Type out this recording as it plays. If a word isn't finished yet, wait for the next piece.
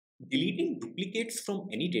Deleting duplicates from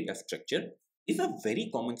any data structure is a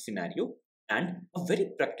very common scenario and a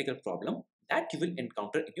very practical problem that you will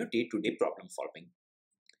encounter in your day-to-day problem solving.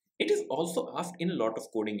 It is also asked in a lot of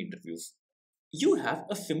coding interviews. You have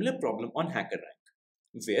a similar problem on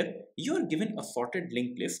HackerRank, where you are given a sorted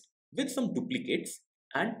linked list with some duplicates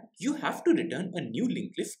and you have to return a new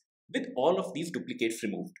linked list with all of these duplicates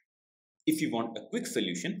removed. If you want a quick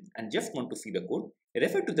solution and just want to see the code,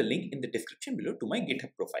 refer to the link in the description below to my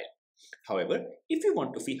GitHub profile. However, if you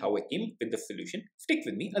want to see how I came up with the solution, stick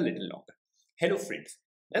with me a little longer. Hello friends,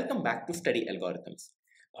 welcome back to Study Algorithms,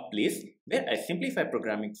 a place where I simplify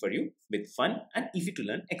programming for you with fun and easy to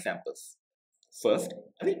learn examples. First,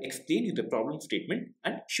 I will explain you the problem statement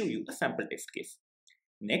and show you a sample test case.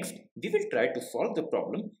 Next, we will try to solve the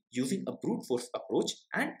problem using a brute force approach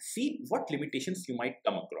and see what limitations you might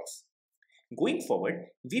come across. Going forward,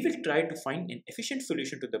 we will try to find an efficient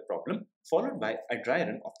solution to the problem followed by a dry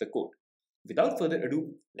run of the code. Without further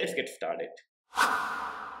ado, let's get started.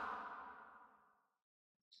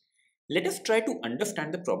 Let us try to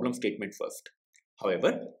understand the problem statement first.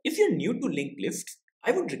 However, if you're new to linked lists,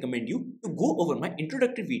 I would recommend you to go over my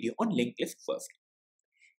introductory video on linked lists first.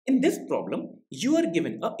 In this problem, you are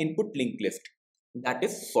given an input linked list that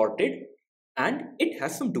is sorted and it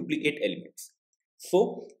has some duplicate elements.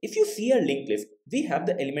 So, if you see our linked list, we have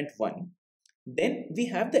the element 1, then we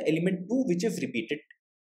have the element 2 which is repeated.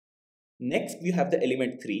 Next, we have the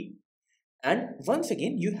element 3, and once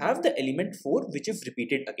again, you have the element 4 which is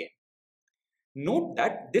repeated again. Note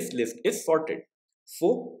that this list is sorted.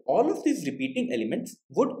 So, all of these repeating elements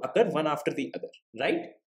would occur one after the other, right?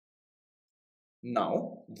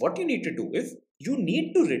 Now, what you need to do is, you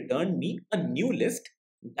need to return me a new list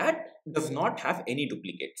that does not have any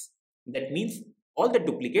duplicates. That means all the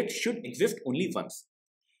duplicates should exist only once.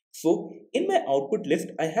 So, in my output list,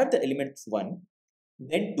 I have the elements 1,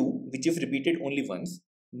 then 2, which is repeated only once,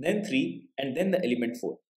 then 3, and then the element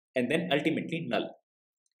 4, and then ultimately null.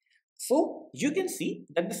 So, you can see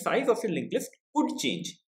that the size of your linked list could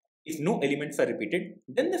change. If no elements are repeated,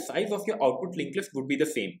 then the size of your output linked list would be the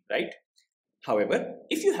same, right? However,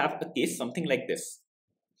 if you have a case something like this,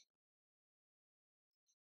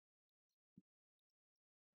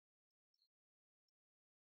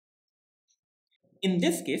 in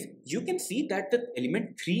this case, you can see that the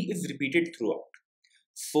element 3 is repeated throughout.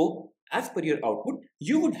 So, as per your output,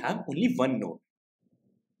 you would have only one node.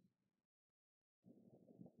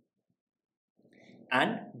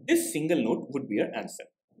 And this single node would be your answer.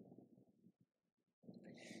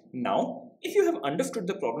 Now, if you have understood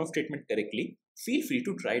the problem statement correctly, feel free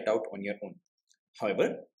to try it out on your own.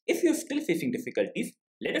 However, if you are still facing difficulties,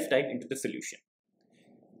 let us dive into the solution.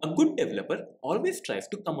 A good developer always tries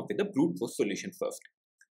to come up with a brute force solution first.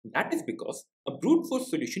 That is because a brute force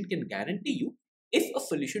solution can guarantee you if a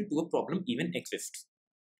solution to a problem even exists.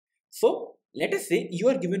 So, let us say you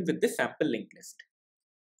are given with this sample linked list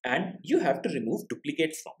and you have to remove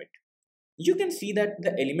duplicates from it. You can see that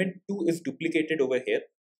the element 2 is duplicated over here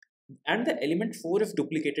and the element 4 is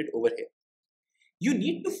duplicated over here. You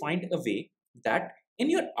need to find a way that in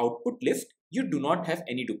your output list, you do not have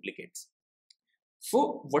any duplicates.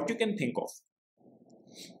 So, what you can think of?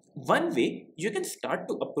 One way you can start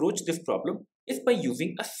to approach this problem is by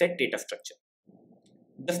using a set data structure.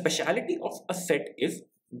 The speciality of a set is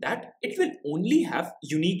that it will only have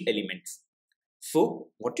unique elements. So,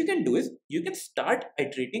 what you can do is you can start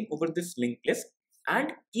iterating over this linked list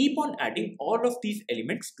and keep on adding all of these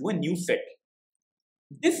elements to a new set.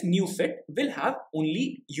 This new set will have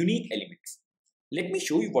only unique elements. Let me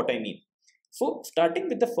show you what I mean. So, starting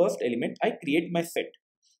with the first element, I create my set.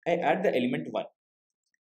 I add the element 1.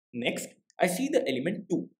 Next, I see the element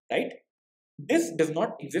 2, right? This does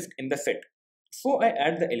not exist in the set. So, I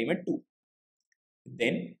add the element 2.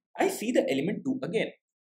 Then, I see the element 2 again.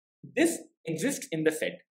 This exists in the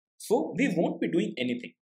set. So, we won't be doing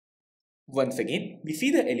anything. Once again, we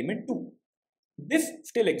see the element 2. This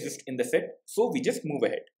still exists in the set. So, we just move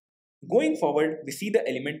ahead. Going forward, we see the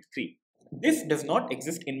element 3. This does not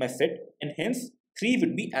exist in my set and hence 3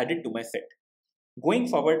 would be added to my set. Going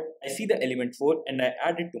forward, I see the element 4 and I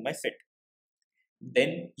add it to my set.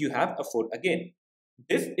 Then you have a 4 again.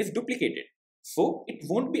 This is duplicated, so it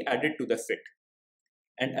won't be added to the set.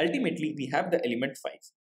 And ultimately, we have the element 5.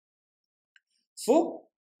 So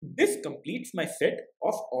this completes my set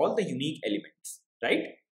of all the unique elements, right?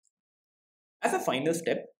 As a final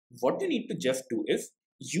step, what you need to just do is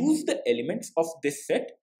use the elements of this set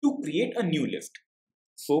to create a new list.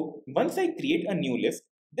 So once I create a new list,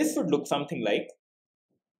 this would look something like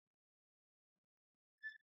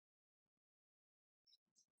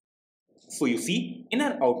So you see, in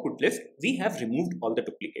our output list, we have removed all the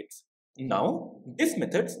duplicates. Now, this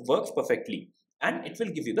method works perfectly and it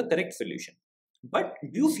will give you the correct solution. But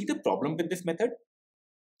do you see the problem with this method?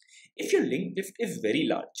 If your linked list is very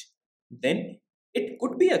large, then it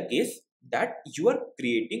could be a case that you are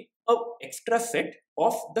creating an extra set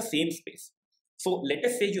of the same space. So let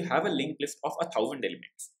us say you have a linked list of 1000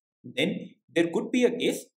 elements. Then there could be a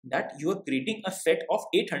case that you are creating a set of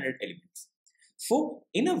 800 elements. So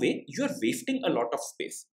in a way, you are wasting a lot of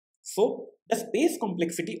space. So the space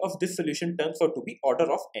complexity of this solution turns out to be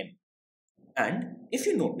order of n. And if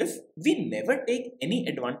you notice, we never take any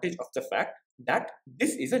advantage of the fact that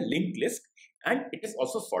this is a linked list and it is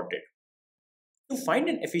also sorted. To find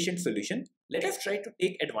an efficient solution, let us try to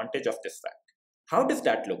take advantage of this fact. How does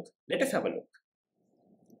that look? Let us have a look.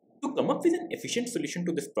 To come up with an efficient solution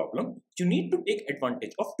to this problem, you need to take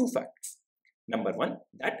advantage of two facts. Number one,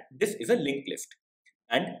 that this is a linked list.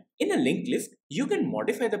 And in a linked list, you can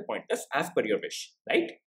modify the pointers as per your wish,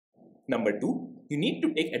 right? Number two, you need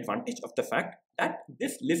to take advantage of the fact that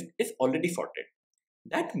this list is already sorted.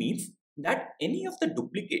 That means that any of the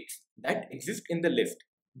duplicates that exist in the list,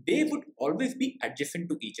 they would always be adjacent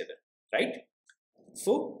to each other, right?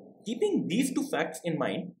 So, keeping these two facts in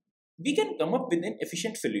mind, we can come up with an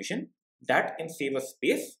efficient solution that can save us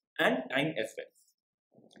space and time as well.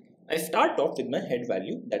 I start off with my head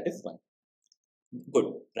value, that is 1. Good,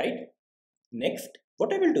 right? Next,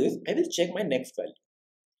 what I will do is I will check my next value.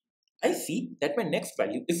 I see that my next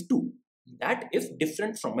value is 2. That is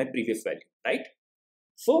different from my previous value, right?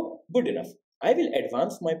 So, good enough. I will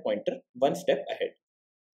advance my pointer one step ahead.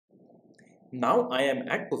 Now I am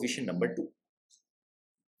at position number 2.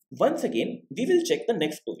 Once again, we will check the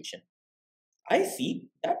next position. I see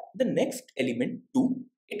that the next element 2,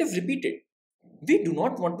 it is repeated. We do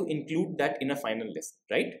not want to include that in a final list,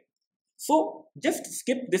 right? So just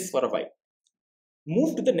skip this for a while.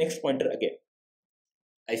 Move to the next pointer again.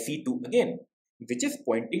 I see 2 again, which is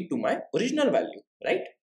pointing to my original value, right?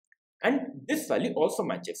 And this value also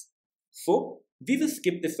matches. So we will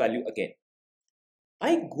skip this value again.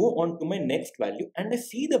 I go on to my next value and I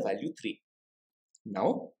see the value 3.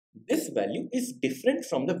 Now, this value is different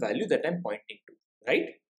from the value that I'm pointing to, right?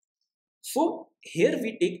 So here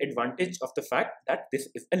we take advantage of the fact that this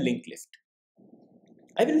is a linked list.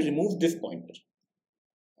 I will remove this pointer.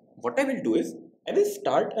 What I will do is, I will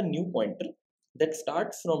start a new pointer that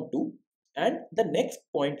starts from 2 and the next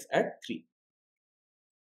points at 3.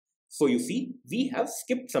 So you see, we have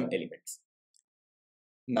skipped some elements.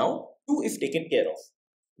 Now 2 is taken care of.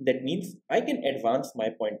 That means I can advance my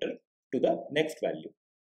pointer to the next value.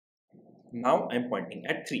 Now I'm pointing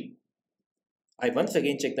at 3. I once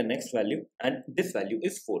again check the next value and this value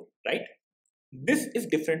is 4, right? This is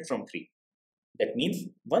different from 3. That means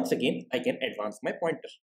once again I can advance my pointer.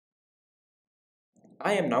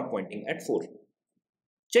 I am now pointing at 4.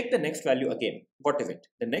 Check the next value again. What is it?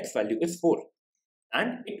 The next value is 4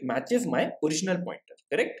 and it matches my original pointer,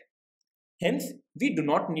 correct? Hence, we do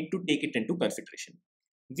not need to take it into consideration.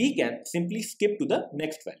 We can simply skip to the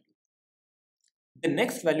next value. The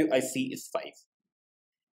next value I see is 5.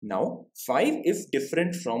 Now, 5 is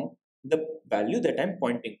different from the value that I'm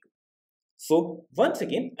pointing to. So, once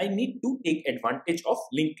again, I need to take advantage of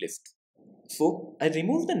linked lists. So, I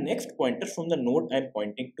remove the next pointer from the node I'm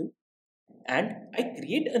pointing to and I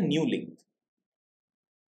create a new link.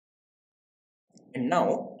 And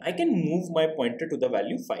now, I can move my pointer to the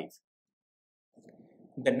value 5.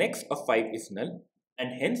 The next of 5 is null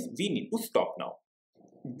and hence we need to stop now.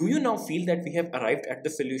 Do you now feel that we have arrived at the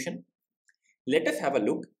solution? Let us have a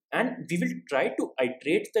look and we will try to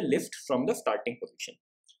iterate the list from the starting position.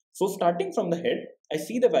 So starting from the head, I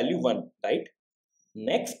see the value 1, right?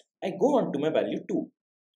 Next, I go on to my value 2.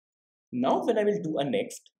 Now when I will do a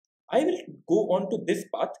next, I will go on to this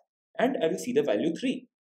path and I will see the value 3.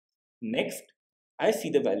 Next, I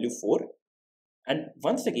see the value 4. And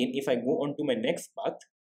once again, if I go on to my next path,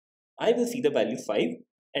 I will see the value 5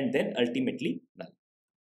 and then ultimately null.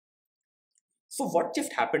 So what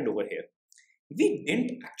just happened over here? We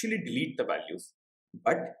didn't actually delete the values,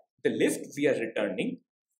 but the list we are returning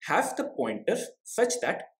has the pointers such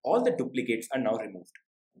that all the duplicates are now removed.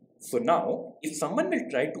 So now, if someone will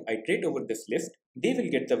try to iterate over this list, they will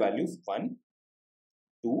get the values 1,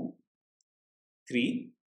 2, 3,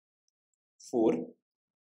 4,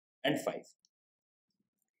 and 5.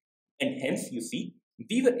 And hence, you see,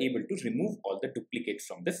 we were able to remove all the duplicates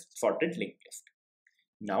from this sorted linked list.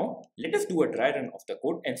 Now, let us do a dry run of the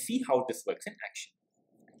code and see how this works in action.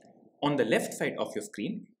 On the left side of your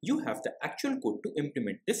screen, you have the actual code to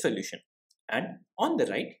implement this solution. And on the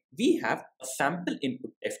right, we have a sample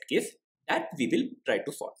input test case that we will try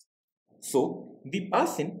to solve. So we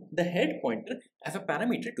pass in the head pointer as a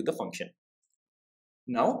parameter to the function.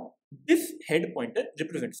 Now this head pointer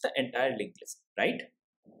represents the entire linked list, right?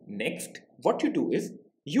 Next, what you do is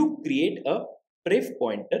you create a pref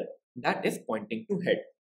pointer that is pointing to head.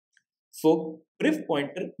 So pref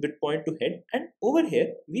pointer will point to head, and over here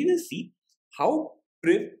we will see how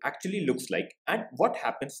pref actually looks like and what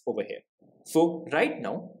happens over here. So right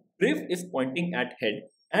now pref is pointing at head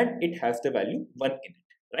and it has the value 1 in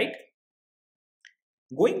it, right?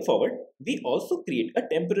 Going forward, we also create a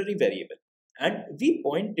temporary variable and we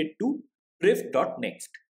point it to pref.next.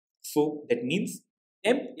 So that means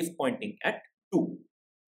temp is pointing at 2.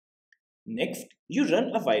 Next, you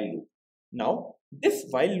run a while loop. Now, this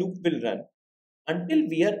while loop will run until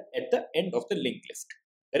we are at the end of the linked list,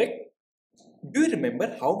 correct? Do you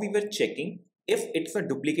remember how we were checking if it's a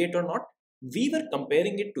duplicate or not? We were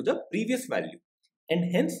comparing it to the previous value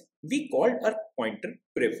and hence we called our pointer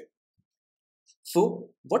pref. So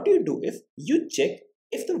what you do is you check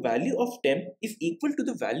if the value of temp is equal to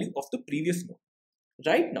the value of the previous node.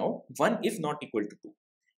 Right now 1 is not equal to 2.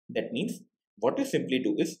 That means what you simply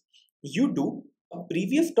do is you do a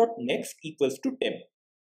previous.next equals to temp.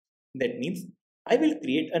 That means I will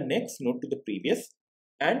create a next node to the previous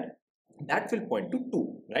and that will point to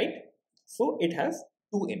 2, right? So it has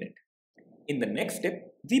 2 in it. In the next step,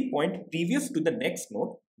 we point previous to the next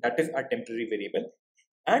node, that is our temporary variable,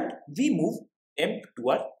 and we move temp to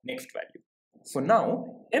our next value. So now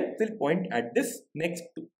temp will point at this next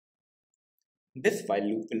 2. This while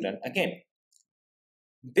loop will run again.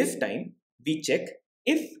 This time we check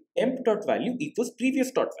if temp.value equals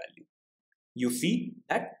previous.value. You see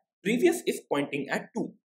that previous is pointing at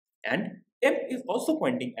 2 and temp is also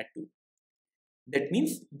pointing at 2. That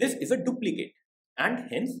means this is a duplicate and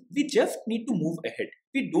hence we just need to move ahead.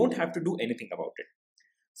 We don't have to do anything about it.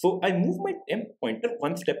 So I move my temp pointer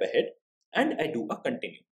one step ahead and I do a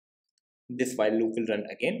continue. This while loop will run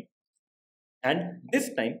again and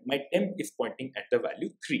this time my temp is pointing at the value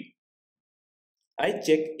 3. I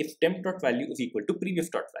check if temp.value is equal to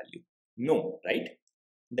previous.value. No, right?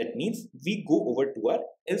 That means we go over to our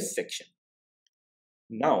else section.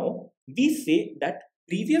 Now we say that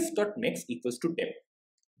previous.next equals to temp.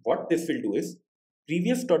 What this will do is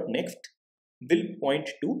previous.next will point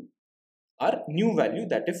to our new value,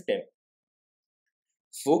 that is temp.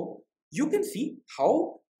 So you can see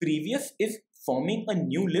how previous is forming a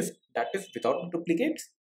new list that is without duplicates.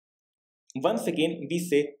 Once again we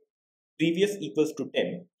say previous equals to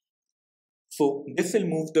temp. So this will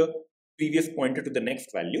move the previous pointer to the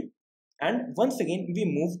next value, and once again we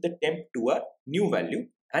move the temp to a new value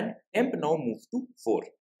and temp now moves to 4.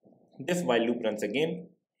 This while loop runs again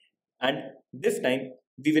and this time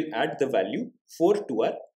we will add the value 4 to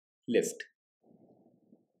our list.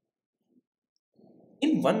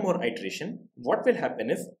 In one more iteration, what will happen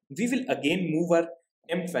is we will again move our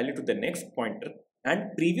temp value to the next pointer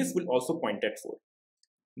and previous will also point at 4.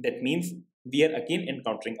 That means we are again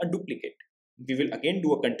encountering a duplicate. We will again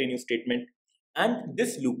do a continue statement and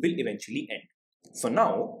this loop will eventually end. So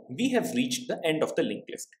now we have reached the end of the linked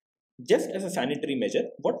list. Just as a sanitary measure,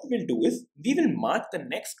 what we will do is we will mark the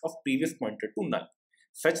next of previous pointer to null,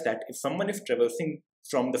 such that if someone is traversing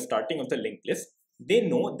from the starting of the linked list, they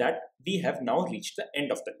know that we have now reached the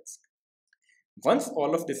end of the list. Once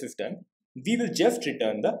all of this is done, we will just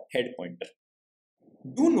return the head pointer.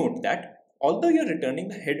 Do note that although you are returning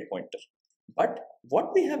the head pointer, but what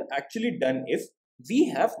we have actually done is we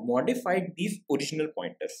have modified these original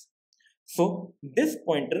pointers. So this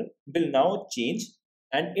pointer will now change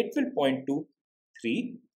and it will point to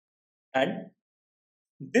 3, and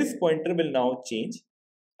this pointer will now change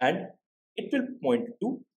and it will point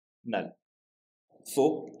to null.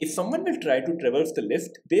 So if someone will try to traverse the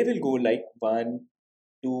list, they will go like 1,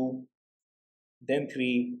 2, then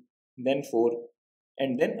 3, then 4,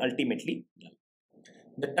 and then ultimately null.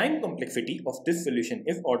 The time complexity of this solution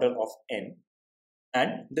is order of n,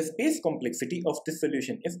 and the space complexity of this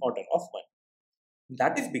solution is order of 1.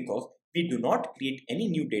 That is because we do not create any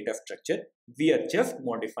new data structure, we are just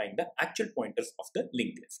modifying the actual pointers of the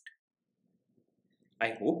linked list.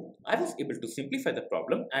 I hope I was able to simplify the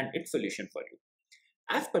problem and its solution for you.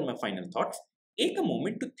 As per my final thoughts, take a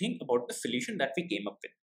moment to think about the solution that we came up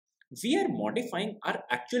with. We are modifying our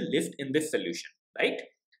actual list in this solution, right?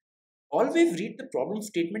 Always read the problem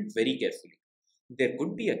statement very carefully. There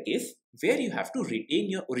could be a case where you have to retain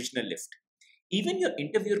your original list. Even your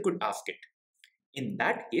interviewer could ask it. In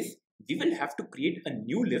that case, we will have to create a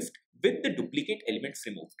new list with the duplicate elements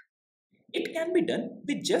removed. It can be done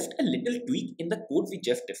with just a little tweak in the code we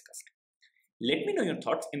just discussed. Let me know your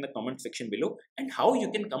thoughts in the comment section below and how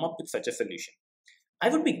you can come up with such a solution. I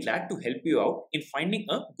would be glad to help you out in finding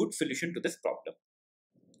a good solution to this problem.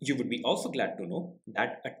 You would be also glad to know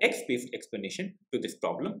that a text-based explanation to this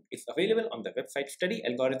problem is available on the website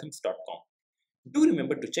studyalgorithms.com. Do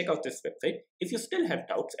remember to check out this website if you still have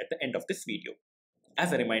doubts at the end of this video.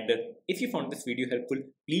 As a reminder, if you found this video helpful,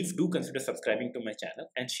 please do consider subscribing to my channel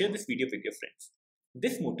and share this video with your friends.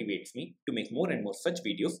 This motivates me to make more and more such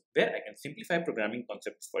videos where I can simplify programming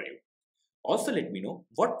concepts for you. Also let me know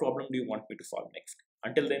what problem do you want me to solve next.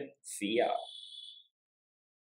 Until then, see ya!